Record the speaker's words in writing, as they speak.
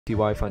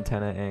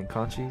TYFONTAINE and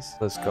COCHISE.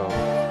 Let's go.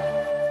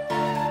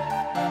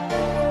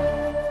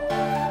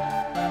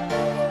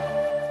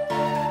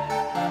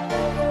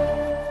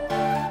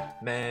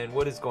 Man,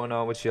 what is going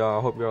on with y'all?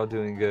 I hope you're all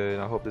doing good.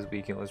 I hope this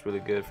weekend was really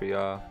good for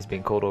y'all. It's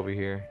been cold over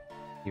here,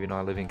 even though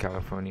I live in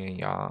California, and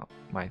y'all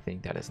might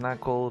think that it's not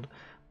cold,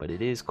 but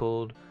it is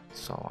cold,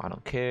 so I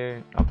don't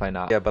care. I'm playing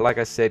out. Yeah, but like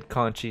I said,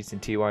 COCHISE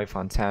and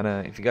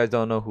TYFONTAINE. If you guys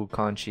don't know who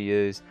COCHISE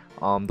is,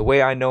 the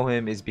way I know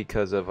him is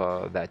because of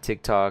that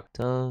TikTok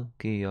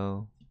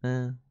Tokyo.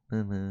 That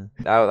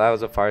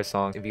was a fire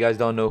song. If you guys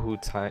don't know who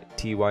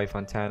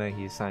TYFONTAINE,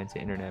 he's signed to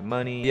Internet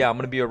Money. Yeah, I'm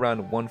gonna be around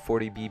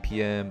 140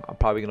 BPM. I'm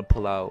probably gonna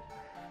pull out,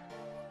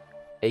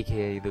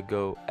 aka the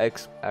GOAT,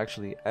 X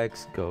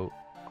GOAT,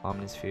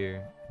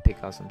 Omnisphere.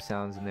 Pick out some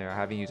sounds in there. I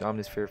haven't used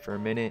Omnisphere for a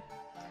minute.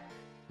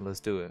 Let's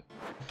do it.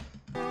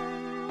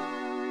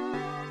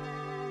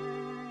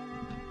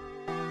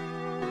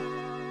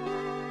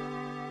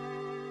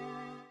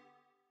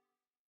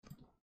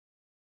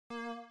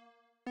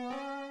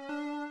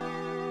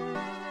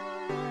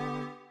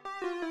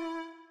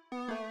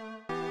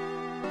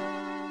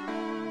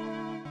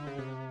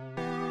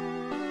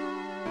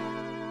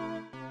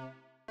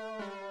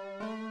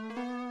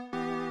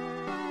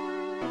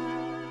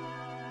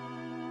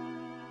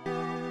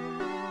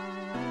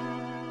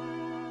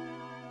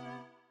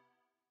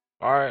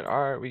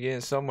 All right, we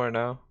getting somewhere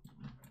now.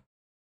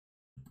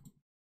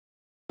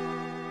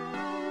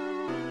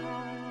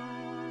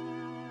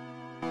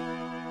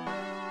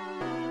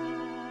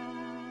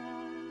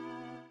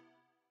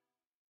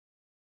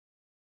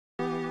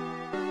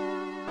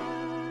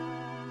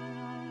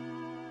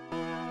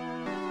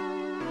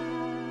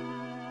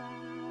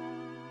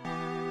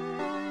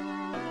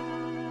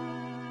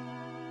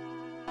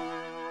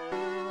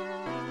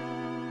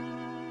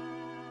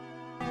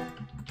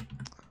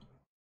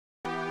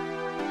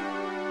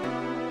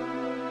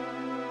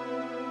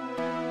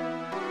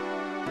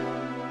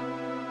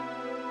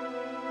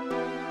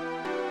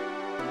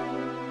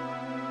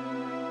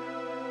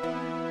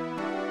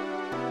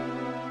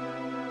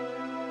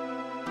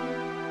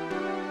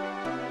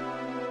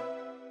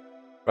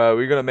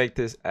 We're gonna make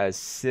this as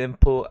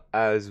simple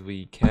as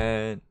we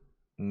can.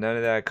 None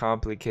of that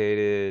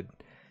complicated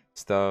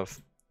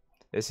stuff.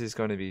 This is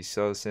gonna be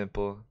so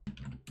simple.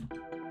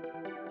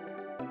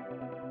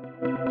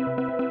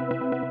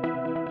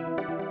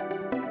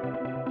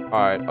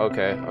 Alright,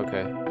 okay.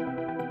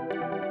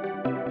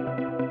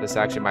 This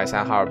actually might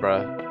sound hard,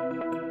 bro.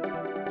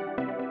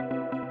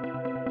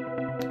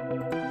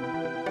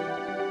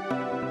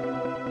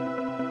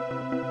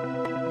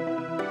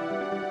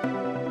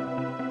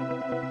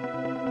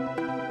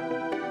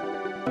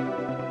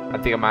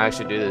 I think I might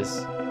actually do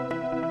this.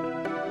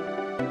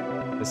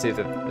 Let's see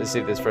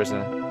if this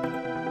person.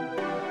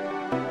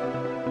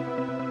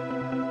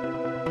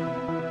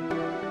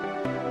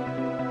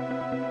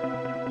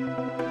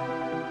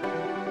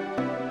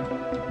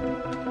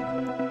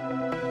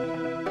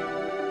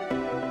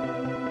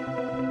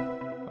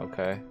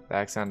 Okay, the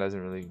accent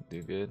doesn't really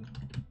do good.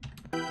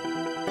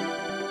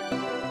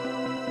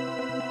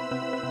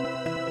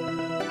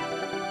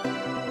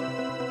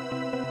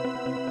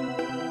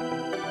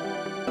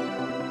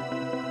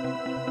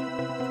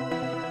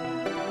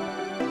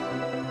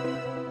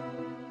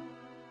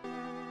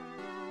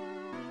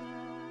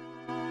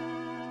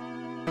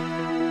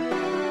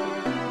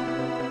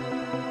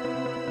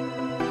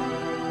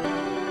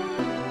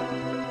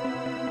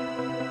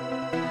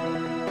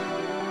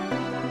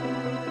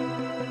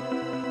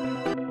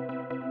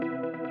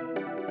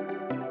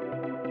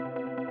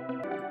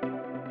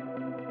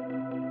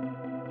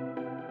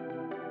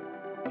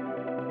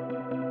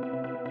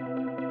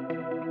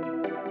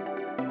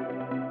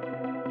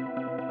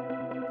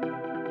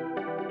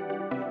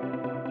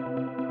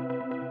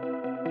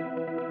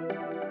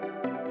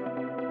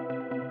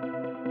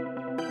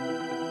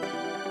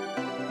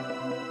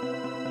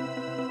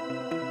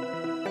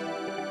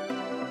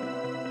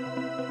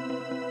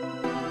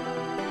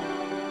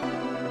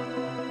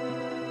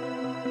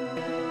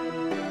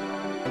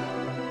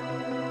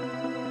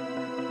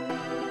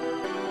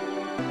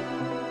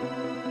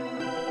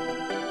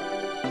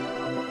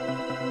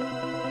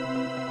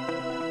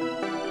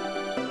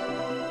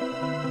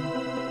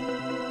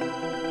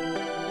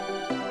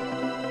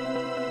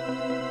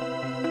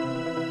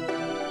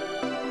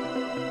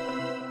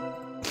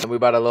 And we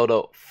about to load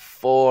up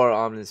 4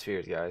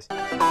 Omnispheres, guys.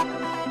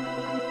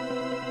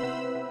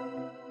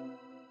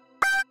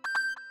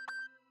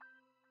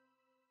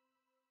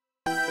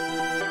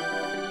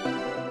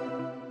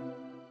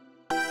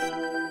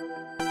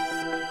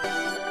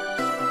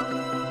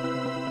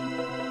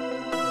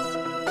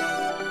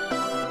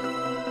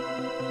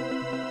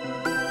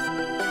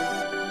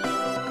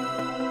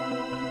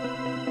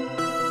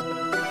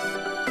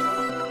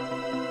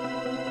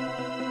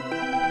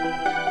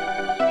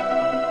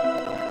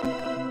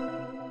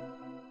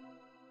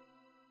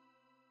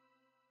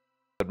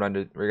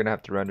 We're gonna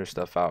have to render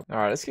stuff out. All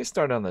right, let's get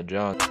started on the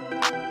junk.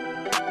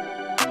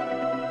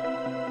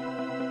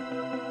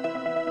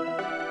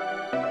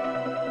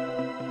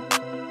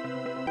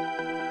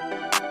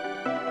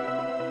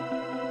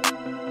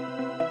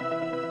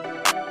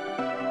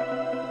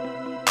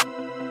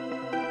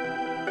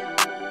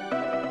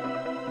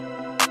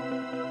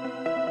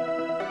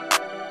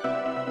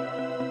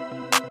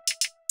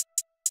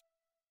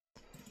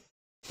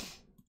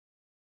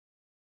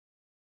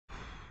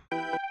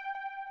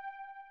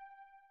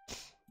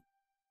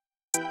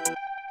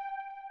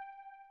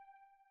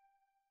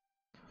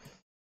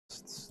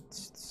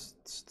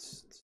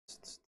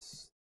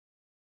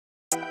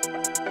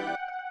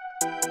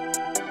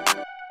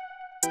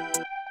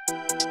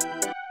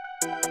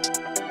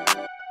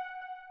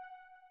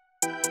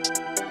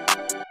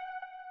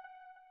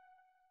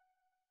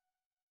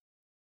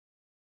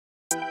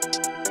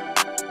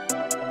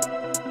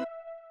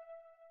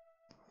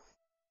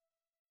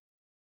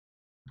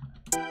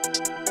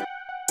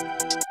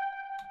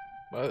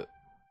 What?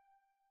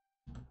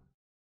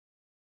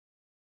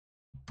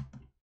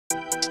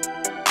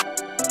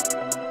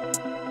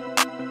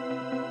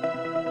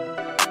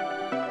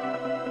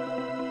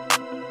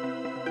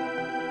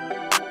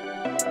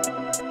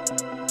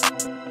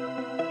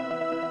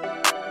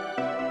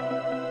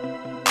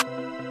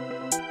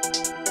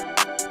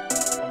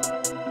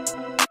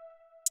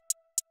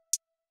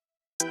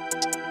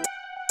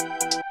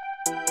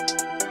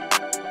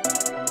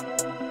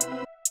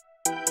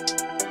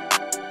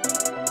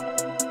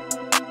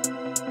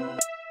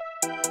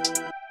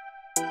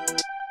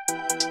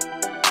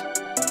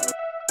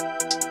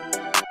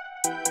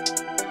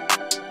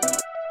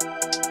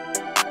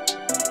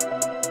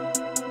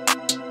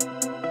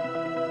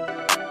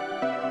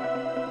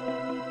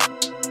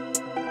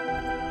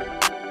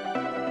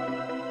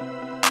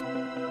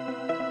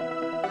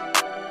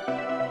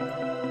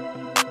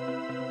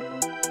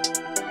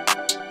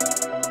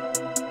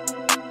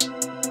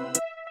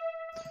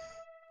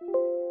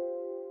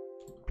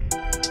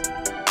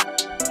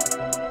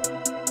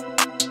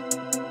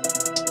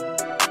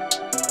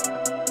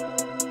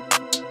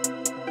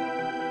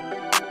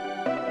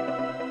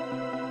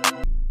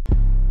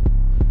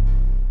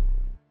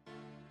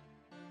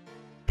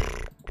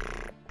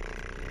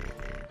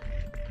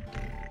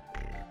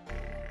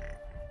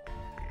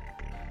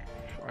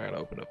 I gotta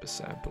open up a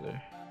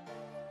sampler.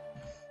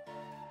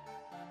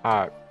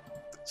 Alright,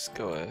 let's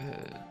go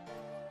ahead.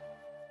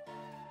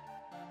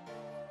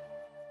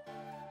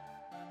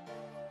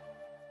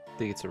 I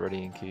think it's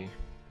already in key.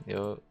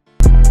 Yup.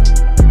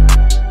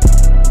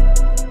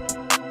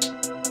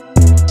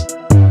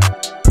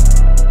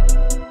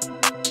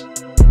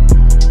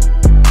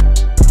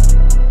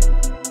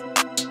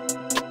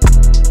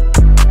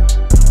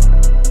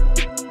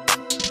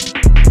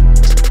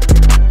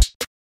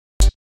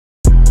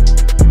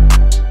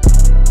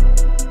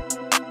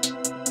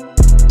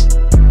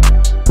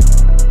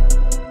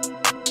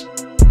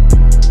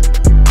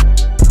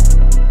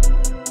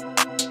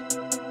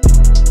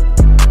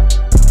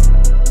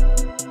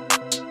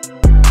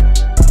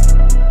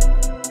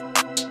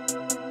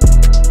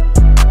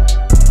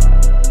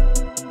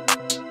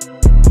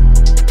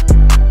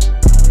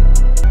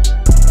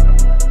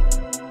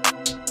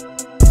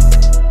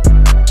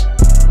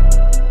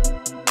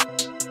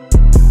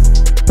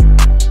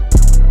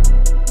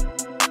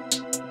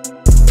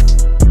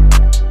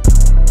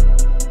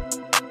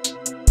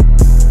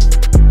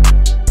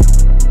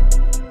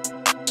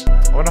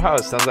 I wonder how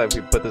it sounds like if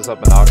we put this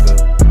up an octave.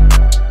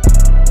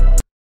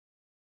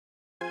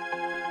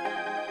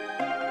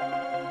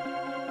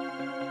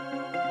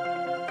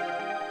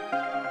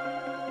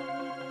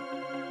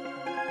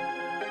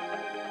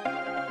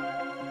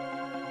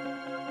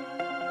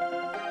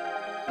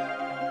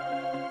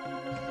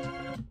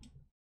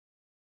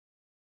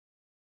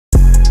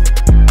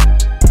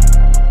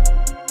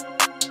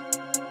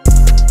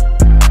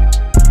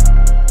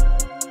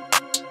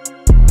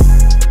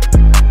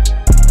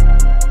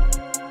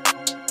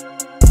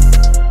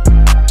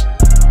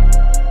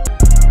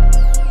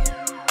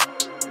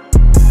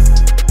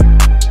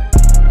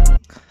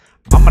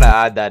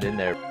 Add that in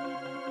there.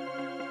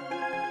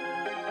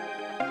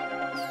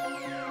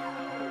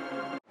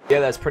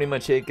 Yeah, that's pretty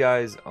much it,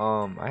 guys.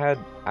 I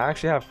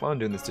actually have fun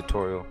doing this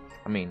tutorial.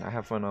 I mean, I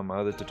have fun on my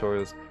other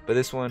tutorials, but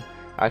this one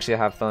I actually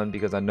have fun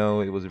because I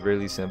know it was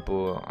really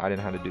simple. I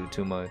didn't have to do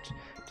too much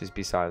just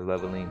besides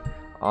leveling.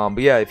 But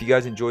yeah, if you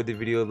guys enjoyed the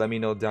video, let me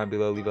know down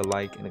below. Leave a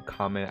like and a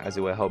comment, as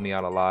it will help me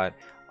out a lot.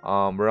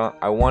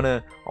 I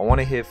wanna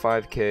hit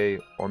 5K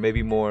or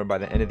maybe more by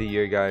the end of the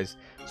year, guys.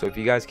 So if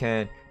you guys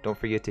can, don't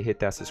forget to hit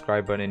that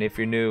subscribe button. If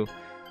you're new,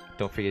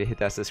 don't forget to hit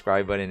that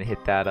subscribe button and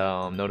hit that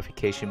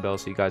notification bell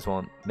so you guys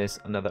won't miss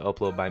another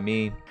upload by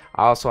me.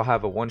 I also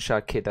have a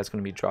one-shot kit that's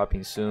going to be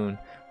dropping soon.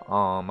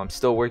 I'm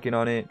still working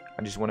on it.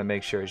 I just want to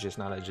make sure it's just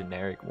not a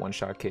generic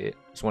one-shot kit.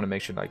 Just want to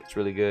make sure like it's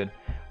really good.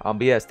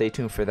 But yeah, stay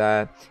tuned for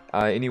that.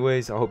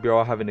 Anyways, I hope you're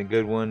all having a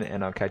good one,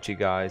 and I'll catch you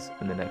guys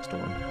in the next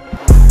one.